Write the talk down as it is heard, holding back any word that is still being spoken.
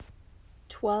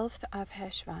12th of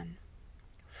Cheshvan,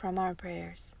 from our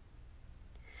prayers.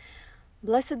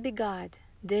 Blessed be God,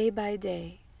 day by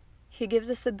day. He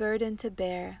gives us a burden to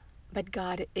bear, but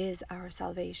God is our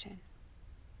salvation.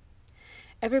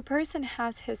 Every person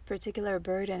has his particular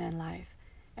burden in life,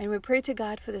 and we pray to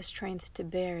God for the strength to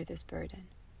bear this burden.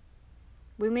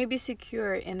 We may be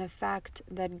secure in the fact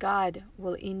that God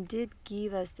will indeed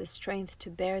give us the strength to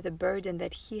bear the burden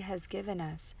that He has given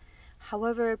us.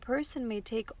 However, a person may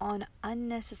take on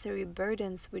unnecessary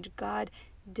burdens which God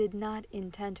did not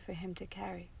intend for him to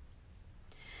carry.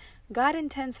 God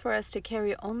intends for us to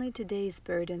carry only today's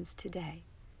burdens today,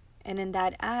 and in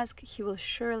that ask, He will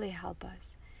surely help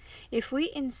us. If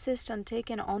we insist on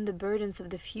taking on the burdens of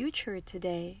the future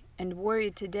today and worry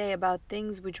today about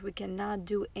things which we cannot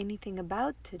do anything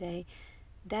about today,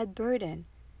 that burden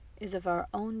is of our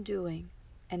own doing,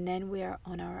 and then we are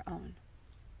on our own.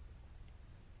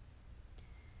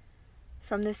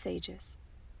 From the Sages.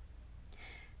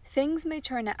 Things may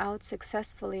turn out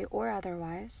successfully or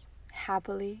otherwise,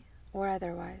 happily or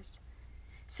otherwise.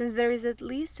 Since there is at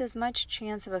least as much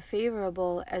chance of a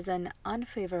favorable as an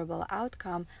unfavorable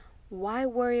outcome, why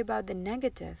worry about the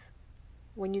negative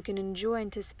when you can enjoy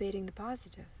anticipating the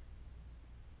positive?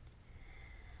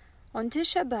 On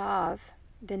Tisha B'Av,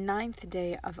 the 9th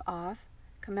day of Av,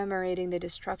 commemorating the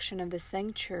destruction of the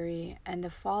sanctuary and the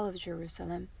fall of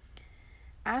Jerusalem,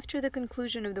 after the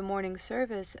conclusion of the morning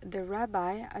service, the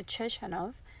Rabbi, a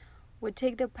Cheshvan, would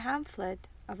take the pamphlet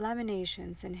of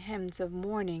lamentations and hymns of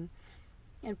mourning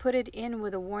and put it in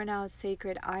with the worn-out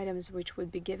sacred items which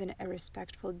would be given a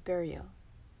respectful burial.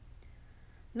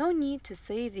 No need to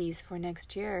save these for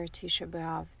next year, Tisha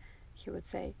B'Av, he would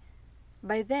say.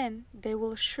 By then, they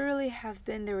will surely have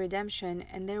been the redemption,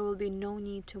 and there will be no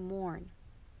need to mourn.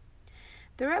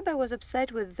 The Rabbi was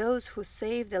upset with those who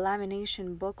saved the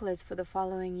lamentation booklets for the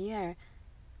following year.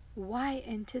 Why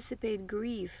anticipate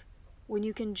grief when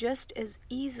you can just as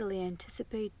easily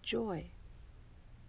anticipate joy?